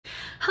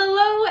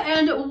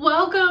and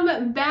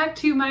welcome back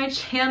to my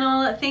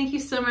channel. Thank you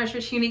so much for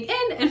tuning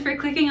in and for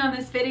clicking on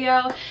this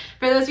video.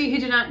 For those of you who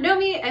do not know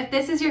me, if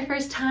this is your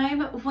first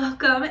time,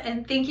 welcome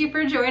and thank you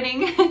for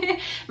joining.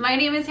 My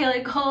name is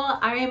Haley Cole.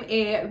 I am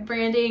a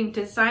branding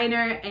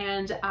designer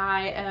and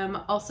I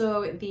am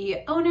also the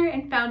owner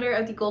and founder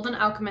of the Golden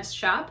Alchemist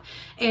Shop.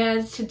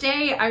 And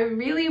today I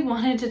really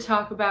wanted to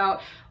talk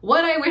about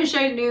what I wish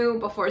I knew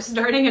before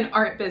starting an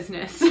art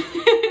business.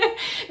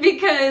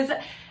 Because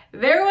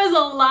there was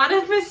a lot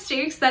of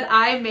mistakes that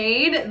I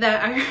made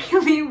that I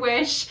really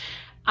wish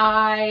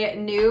I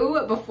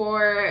knew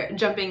before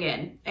jumping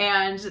in.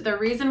 And the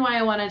reason why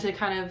I wanted to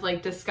kind of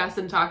like discuss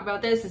and talk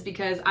about this is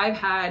because I've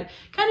had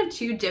kind of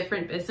two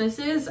different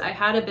businesses. I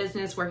had a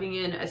business working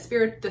in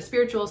the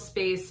spiritual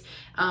space,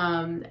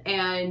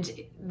 and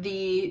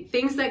the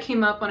things that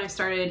came up when I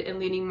started and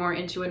leaning more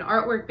into an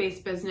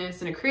artwork-based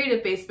business and a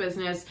creative-based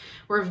business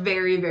were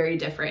very, very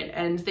different.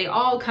 And they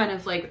all kind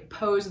of like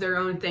pose their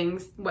own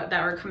things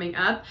that were coming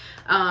up.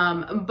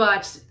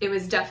 But it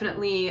was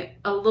definitely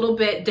a little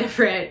bit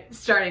different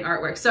starting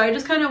artwork. So I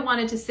just kind of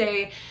wanted to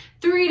say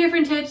 3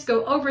 different tips,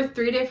 go over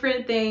 3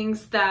 different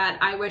things that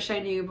I wish I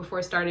knew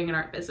before starting an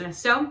art business.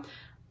 So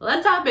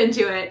let's hop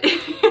into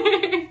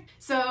it.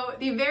 So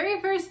the very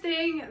first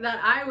thing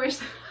that I wish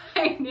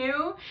I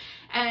knew,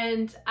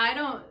 and I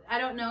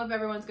don't know if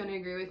everyone's going to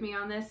agree with me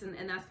on this,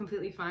 and that's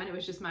completely fine. It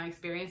was just my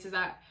experience, is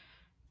that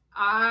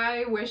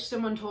I wish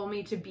someone told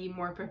me to be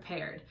more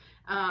prepared.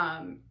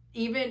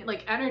 Even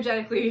like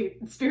energetically,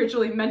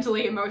 spiritually,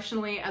 mentally,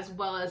 emotionally, as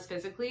well as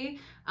physically.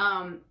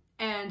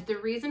 And the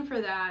reason for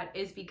that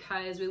is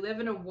because we live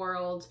in a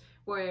world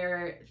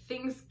where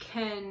things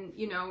can,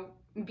 you know,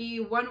 be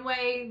one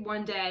way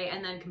one day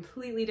and then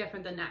completely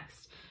different the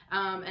next.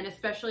 And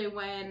especially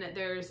when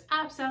there's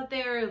apps out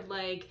there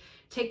like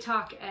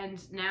TikTok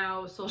and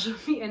now social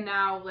media and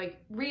now like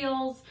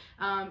Reels,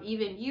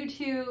 even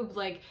YouTube,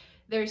 like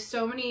there's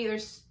so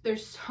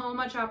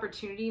much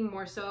opportunity,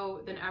 more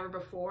so than ever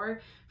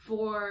before,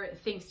 for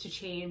things to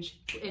change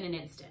in an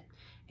instant.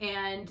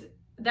 And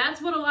that's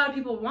what a lot of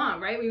people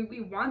want, right?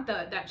 We want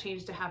that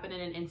change to happen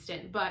in an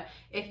instant. But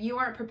if you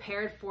aren't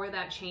prepared for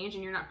that change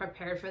and you're not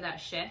prepared for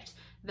that shift,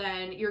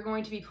 then you're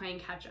going to be playing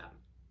catch up.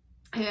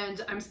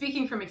 And I'm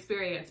speaking from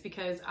experience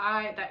because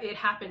it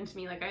happened to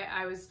me. Like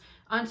I was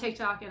on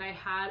TikTok and I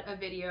had a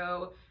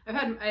video. I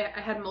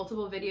had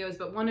multiple videos,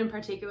 but one in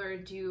particular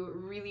do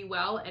really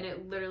well, and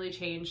it literally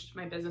changed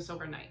my business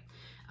overnight,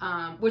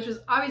 which was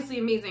obviously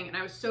amazing and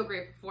I was so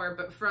grateful for.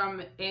 But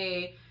from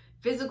a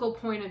physical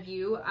point of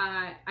view,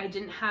 I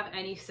didn't have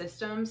any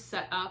systems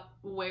set up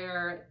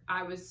where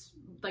I was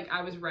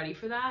ready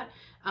for that.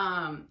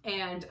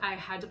 And I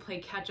had to play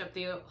catch up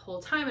the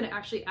whole time, and it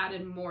actually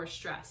added more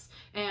stress.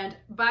 And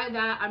by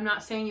that, I'm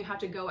not saying you have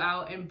to go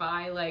out and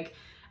buy like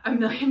a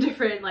million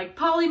different like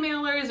poly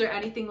mailers or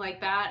anything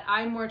like that.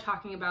 I'm more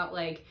talking about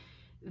like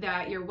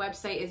that your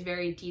website is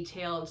very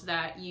detailed,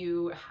 that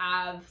you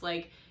have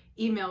like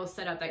emails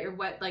set up,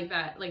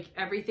 that like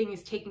everything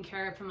is taken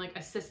care of from like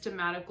a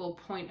systematical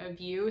point of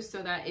view,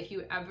 so that if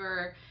you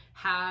ever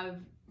have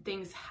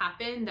things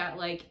happen, that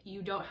like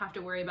you don't have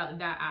to worry about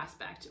that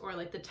aspect or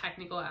like the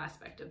technical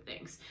aspect of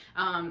things.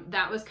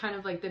 That was kind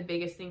of like the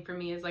biggest thing for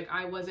me, is like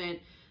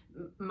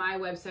my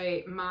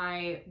website,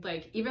 my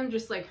like even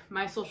just like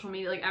my social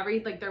media,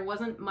 like there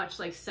wasn't much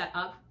like set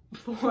up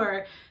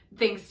for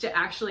things to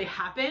actually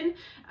happen.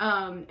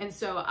 And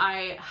so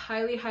I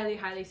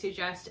highly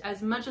suggest,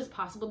 as much as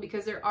possible,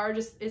 because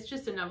it's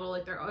just inevitable,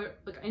 like there are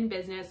like in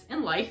business,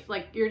 in life,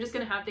 like you're just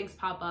gonna have things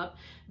pop up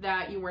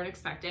that you weren't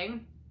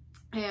expecting,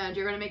 and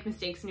you're gonna make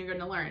mistakes and you're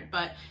gonna learn.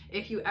 But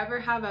if you ever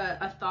have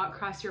a thought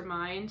cross your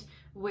mind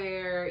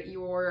where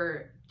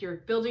you're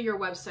building your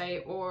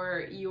website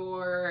or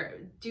you're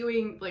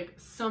doing like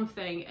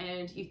something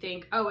and you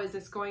think, oh, is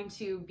this going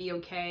to be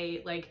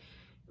okay like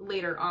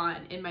later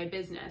on in my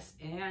business?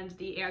 And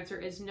the answer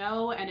is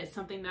no, and it's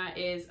something that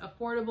is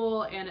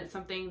affordable, and it's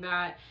something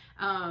that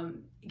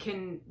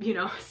can, you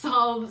know,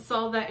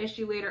 solve that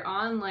issue later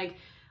on. Like,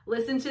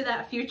 listen to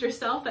that future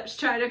self that's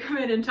trying to come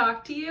in and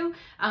talk to you,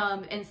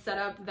 and set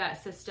up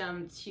that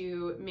system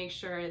to make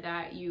sure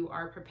that you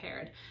are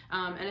prepared.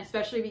 And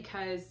especially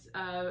because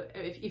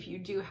if you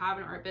do have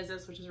an art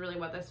business, which is really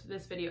what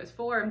this video is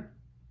for,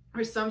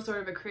 or some sort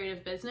of a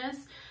creative business,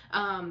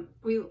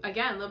 we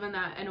again live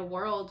in a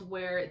world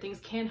where things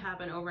can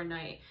happen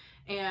overnight.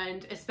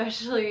 And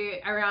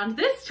especially around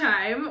this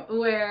time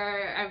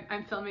where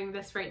I'm filming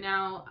this right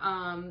now,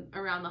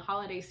 around the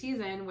holiday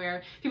season,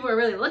 where people are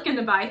really looking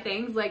to buy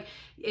things, like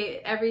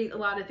a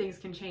lot of things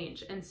can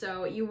change. And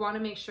so you want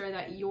to make sure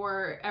that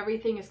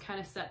everything is kind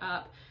of set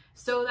up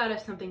so that if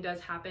something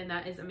does happen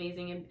that is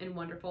amazing and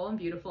wonderful and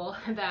beautiful,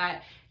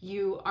 that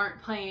you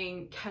aren't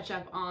playing catch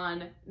up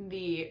on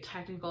the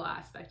technical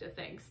aspect of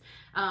things.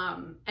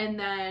 And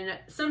then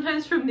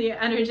sometimes from the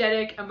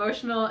energetic,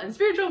 emotional, and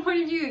spiritual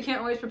point of view, you can't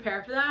always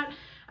prepare for that.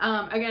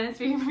 Again,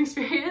 speaking from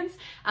experience,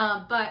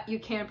 but you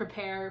can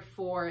prepare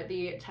for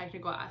the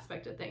technical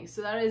aspect of things.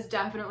 So that is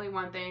definitely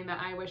one thing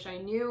that I wish I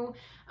knew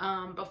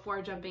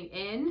before jumping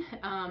in,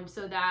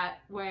 so that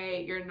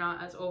way you're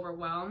not as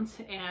overwhelmed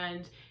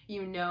and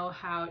you know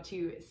how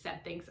to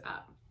set things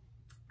up.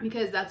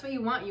 Because that's what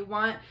you want. You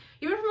want,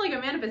 even from like a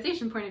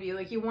manifestation point of view,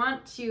 like you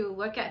want to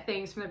look at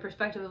things from the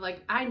perspective of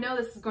like, I know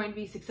this is going to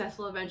be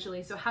successful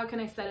eventually, so how can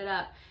I set it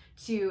up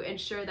to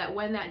ensure that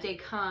when that day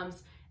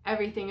comes,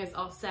 everything is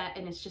all set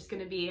and it's just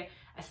going to be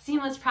a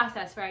seamless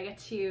process where I get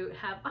to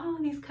have all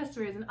of these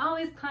customers and all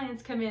these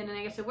clients come in and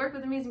I get to work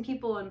with amazing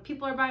people and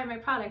people are buying my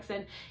products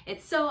and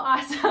it's so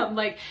awesome.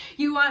 Like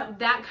you want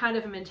that kind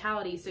of a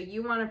mentality. So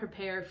you want to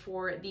prepare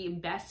for the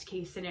best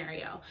case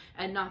scenario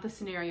and not the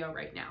scenario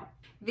right now.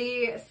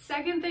 The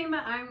second thing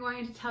that I'm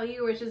going to tell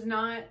you, which is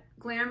not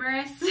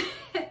glamorous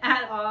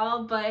at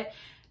all, but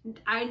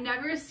I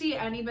never see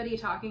anybody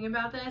talking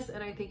about this,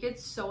 and I think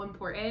it's so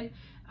important,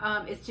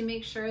 is to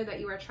make sure that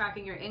you are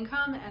tracking your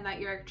income and that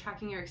you're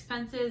tracking your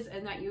expenses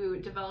and that you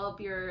develop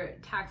your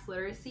tax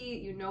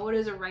literacy. You know what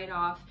is a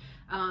write-off,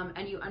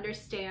 and you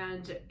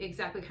understand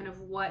exactly kind of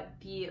what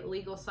the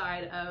legal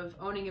side of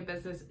owning a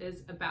business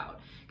is about.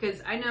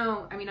 Because I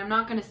know, I mean, I'm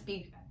not going to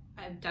speak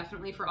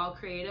definitely for all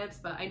creatives,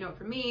 but I know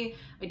for me,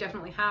 I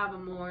definitely have a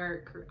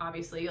more,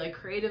 obviously, like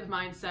creative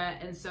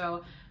mindset. And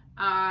so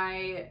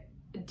I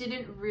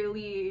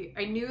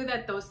knew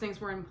that those things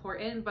were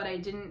important, but I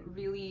didn't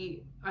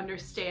really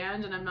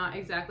understand, and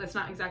it's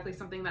not exactly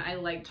something that I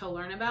like to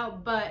learn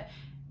about, but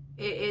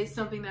it is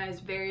something that is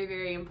very,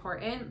 very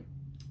important.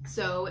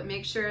 So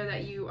make sure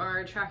that you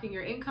are tracking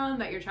your income,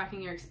 that you're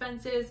tracking your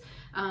expenses,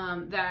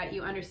 that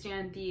you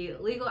understand the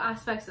legal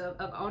aspects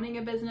of owning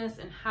a business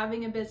and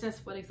having a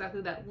business, what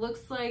exactly that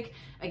looks like.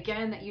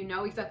 Again, that you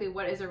know exactly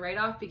what is a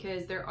write-off,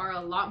 because there are a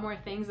lot more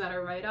things that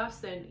are write-offs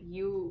than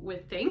you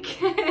would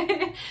think.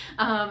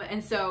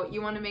 And so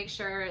you want to make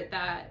sure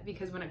that,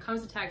 because when it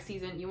comes to tax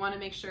season, you want to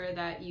make sure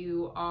that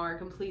you are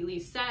completely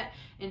set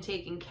and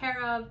taken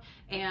care of,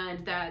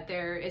 and that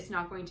there is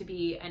not going to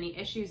be any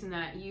issues, and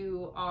that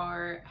you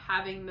are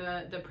having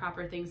the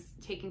proper things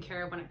taken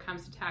care of when it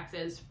comes to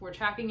taxes for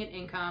tracking an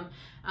income.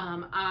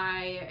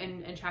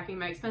 And tracking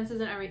my expenses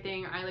and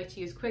everything. I like to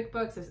use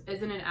QuickBooks. This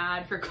isn't an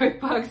ad for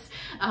QuickBooks.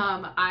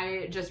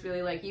 I just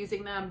really like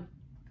using them.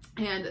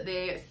 And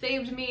they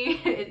saved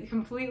me, it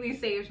completely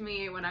saved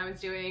me when I was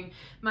doing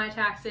my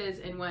taxes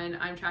and when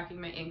I'm tracking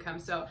my income.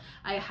 So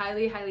I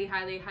highly, highly,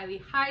 highly, highly,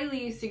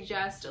 highly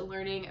suggest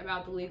learning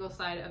about the legal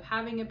side of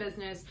having a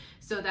business,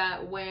 so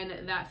that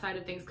when that side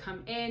of things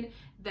come in,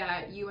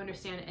 that you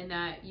understand and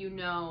that you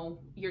know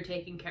you're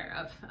taken care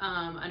of.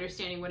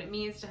 Understanding what it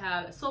means to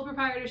have a sole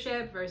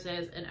proprietorship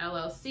versus an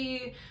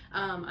LLC,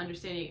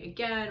 understanding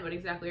again what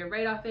exactly a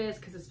write-off is,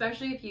 because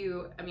especially if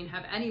you,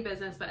 have any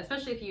business, but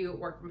especially if you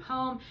work from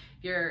home,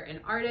 if you're an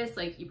artist,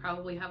 like you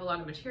probably have a lot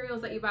of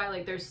materials that you buy,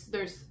 like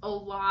there's a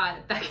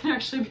lot that can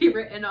actually be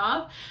written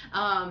off,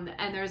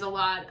 and there's a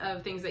lot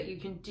of things that you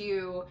can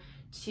do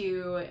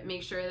to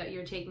make sure that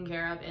you're taken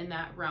care of in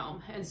that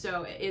realm. And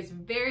so it is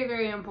very,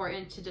 very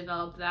important to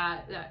develop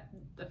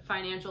the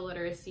financial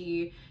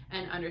literacy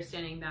and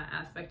understanding that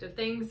aspect of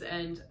things.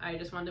 And I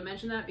just wanted to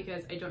mention that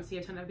because I don't see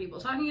a ton of people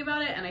talking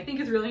about it, and I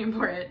think it's really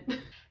important.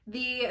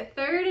 The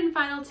third and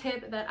final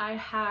tip that I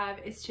have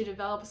is to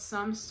develop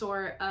some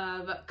sort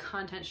of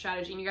content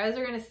strategy. And you guys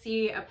are going to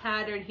see a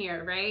pattern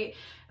here, right?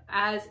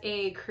 As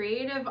a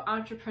creative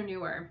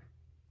entrepreneur,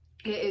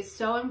 it is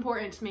so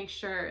important to make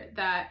sure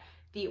that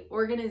the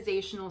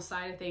organizational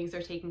side of things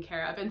are taken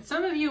care of. And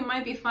some of you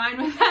might be fine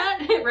with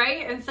that,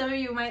 right? And some of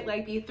you might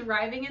like be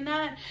thriving in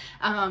that,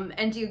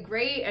 and do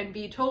great and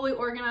be totally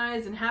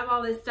organized and have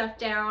all this stuff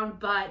down.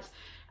 But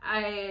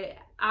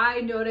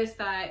I noticed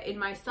that in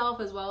myself,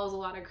 as well as a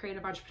lot of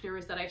creative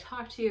entrepreneurs that I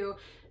talk to,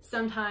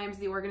 sometimes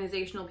the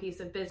organizational piece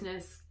of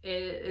business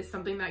is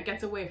something that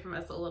gets away from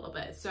us a little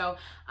bit. So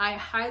I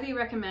highly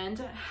recommend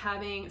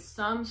having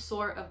some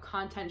sort of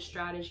content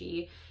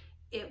strategy,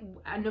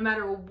 no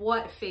matter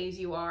what phase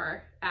you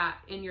are at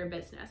in your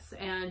business.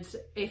 And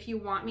if you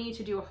want me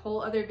to do a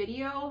whole other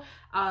video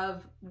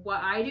of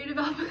what I do to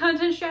develop a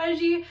content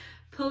strategy,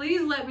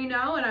 please let me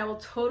know and I will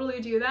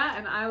totally do that,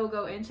 and I will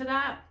go into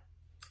that.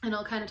 And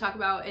I'll kind of talk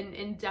about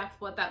in depth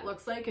what that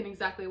looks like and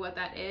exactly what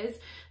that is.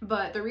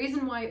 But the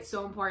reason why it's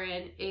so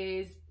important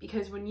is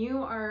because when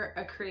you are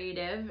a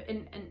creative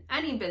in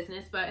any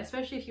business, but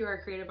especially if you are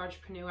a creative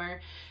entrepreneur,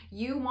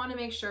 you want to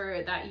make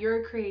sure that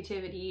your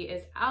creativity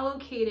is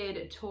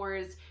allocated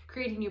towards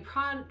creating new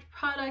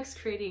products,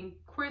 creating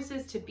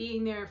courses, to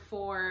being there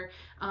for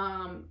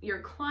your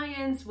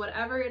clients,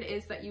 whatever it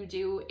is that you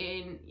do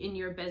in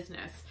your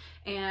business.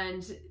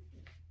 And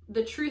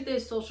the truth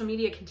is, social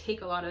media can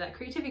take a lot of that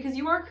creativity because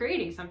you are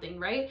creating something,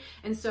 right?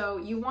 And so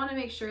you want to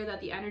make sure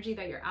that the energy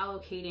that you're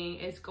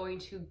allocating is going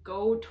to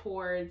go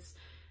towards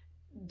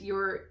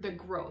the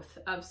growth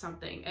of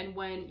something. And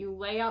when you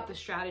lay out the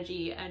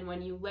strategy and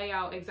when you lay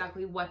out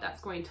exactly what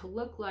that's going to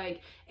look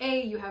like,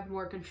 you have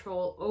more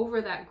control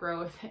over that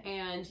growth,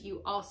 and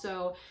you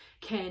also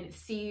can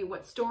see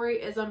what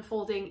story is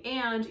unfolding,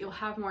 and you'll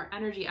have more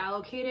energy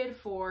allocated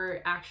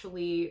for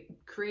actually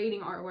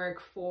creating artwork,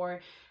 for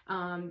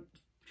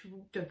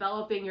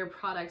developing your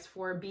products,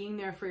 for being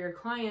there for your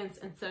clients,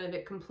 instead of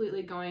it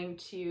completely going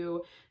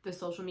to the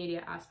social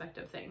media aspect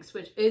of things,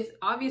 which is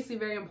obviously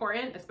very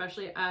important,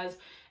 especially as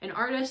an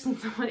artist and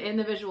someone in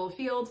the visual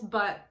field,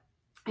 but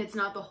it's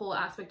not the whole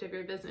aspect of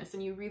your business.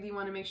 And you really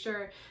want to make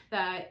sure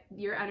that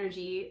your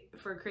energy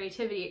for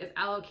creativity is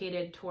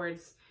allocated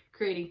towards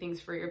creating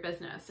things for your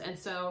business. And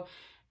so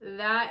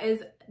that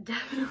is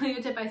definitely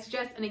a tip I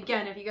suggest. And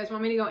again, if you guys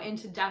want me to go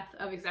into depth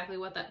of exactly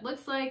what that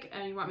looks like,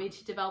 and you want me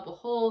to develop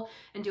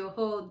do a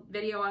whole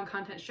video on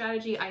content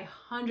strategy, I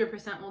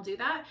 100% will do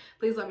that.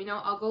 Please let me know.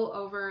 I'll go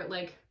over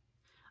like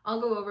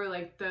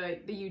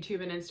the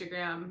YouTube and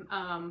Instagram,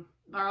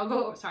 I'll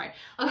go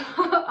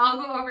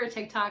over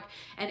TikTok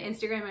and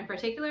Instagram in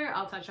particular.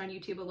 I'll touch on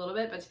YouTube a little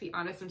bit, but to be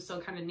honest, I'm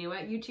still kind of new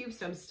at YouTube,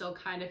 so I'm still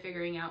kind of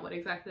figuring out what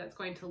exactly that's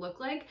going to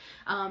look like.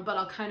 But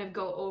I'll kind of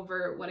go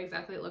over what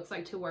exactly it looks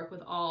like to work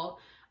with all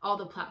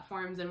the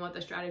platforms and what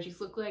the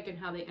strategies look like and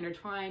how they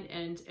intertwine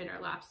and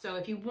interlap. So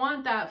if you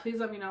want that, please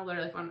let me know.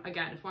 Literally,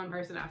 if one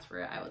person asks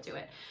for it, I will do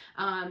it.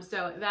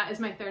 So that is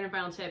my third and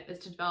final tip, is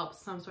to develop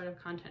some sort of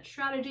content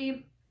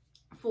strategy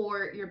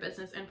for your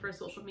business and for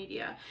social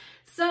media.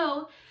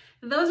 So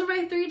those are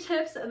my 3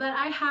 tips that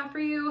I have for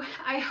you.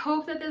 I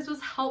hope that this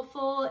was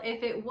helpful.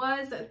 If it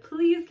was,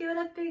 please give it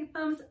a big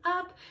thumbs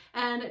up,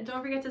 and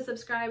don't forget to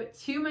subscribe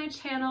to my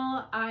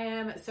channel. I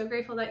am so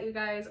grateful that you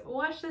guys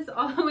watched this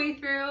all the way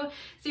through.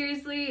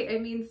 Seriously,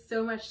 it means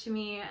so much to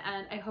me,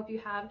 and I hope you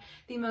have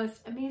the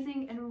most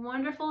amazing and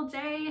wonderful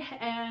day,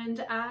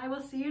 and I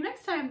will see you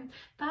next time.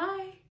 Bye.